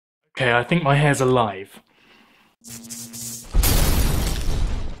Okay, I think my hair's alive.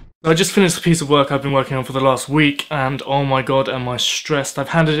 I just finished a piece of work I've been working on for the last week, and oh my god, am I stressed. I've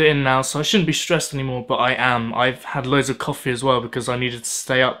handed it in now, so I shouldn't be stressed anymore, but I am. I've had loads of coffee as well because I needed to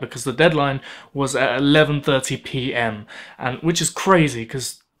stay up because the deadline was at 11:30 PM, and which is crazy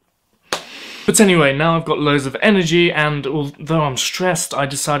because... But anyway, now I've got loads of energy, and although I'm stressed, I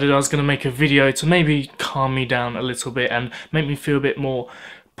decided I was going to make a video to maybe calm me down a little bit and make me feel a bit more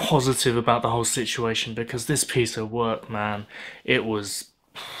positive about the whole situation, because this piece of work, man, it was...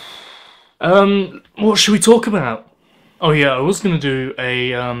 what should we talk about? Oh yeah, I was going to do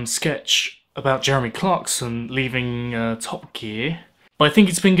a sketch about Jeremy Clarkson leaving Top Gear, but I think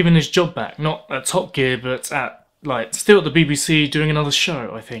he's been given his job back, not at Top Gear, but at, like, still at the BBC doing another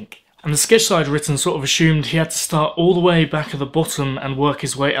show, I think. And the sketch that I'd written sort of assumed he had to start all the way back at the bottom and work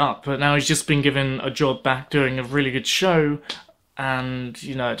his way up, but now he's just been given a job back doing a really good show, and,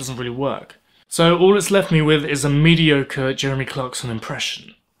 you know, it doesn't really work. So all it's left me with is a mediocre Jeremy Clarkson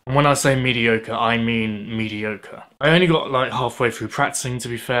impression. And when I say mediocre, I mean mediocre. I only got like halfway through practicing, to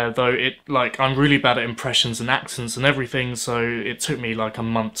be fair, though I'm really bad at impressions and accents and everything, so it took me like a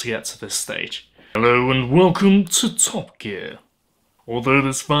month to get to this stage. Hello and welcome to Top Gear. Although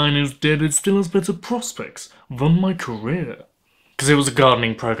this vine is dead, it still has better prospects than my career. Because it was a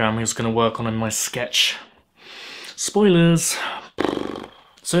gardening program he was going to work on in my sketch. Spoilers.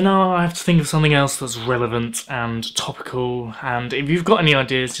 So now I have to think of something else that's relevant and topical, and if you've got any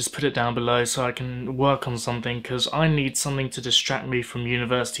ideas, just put it down below so I can work on something, because I need something to distract me from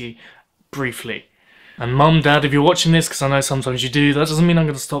university briefly. And Mum, Dad, if you're watching this, because I know sometimes you do, that doesn't mean I'm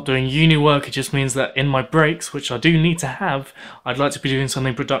going to stop doing uni work, it just means that in my breaks, which I do need to have, I'd like to be doing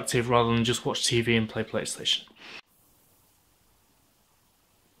something productive rather than just watch TV and play PlayStation.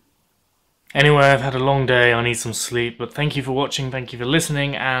 Anyway, I've had a long day, I need some sleep, but thank you for watching, thank you for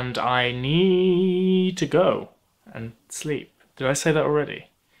listening, and I need to go and sleep. Did I say that already?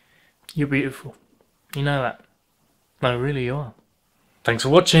 You're beautiful. You know that. No, really you are. Thanks for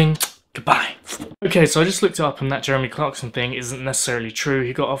watching. Goodbye. Okay, so I just looked it up, and that Jeremy Clarkson thing isn't necessarily true.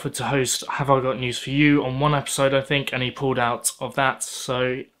 He got offered to host Have I Got News For You on one episode, I think, and he pulled out of that,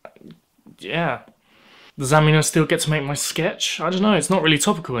 so yeah. Does that mean I still get to make my sketch? I don't know, it's not really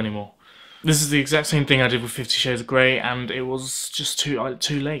topical anymore. This is the exact same thing I did with 50 Shades of Grey, and it was just too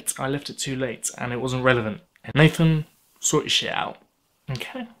late. I left it too late, and it wasn't relevant. Nathan, sort your shit out.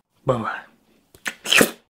 Okay? Bye-bye.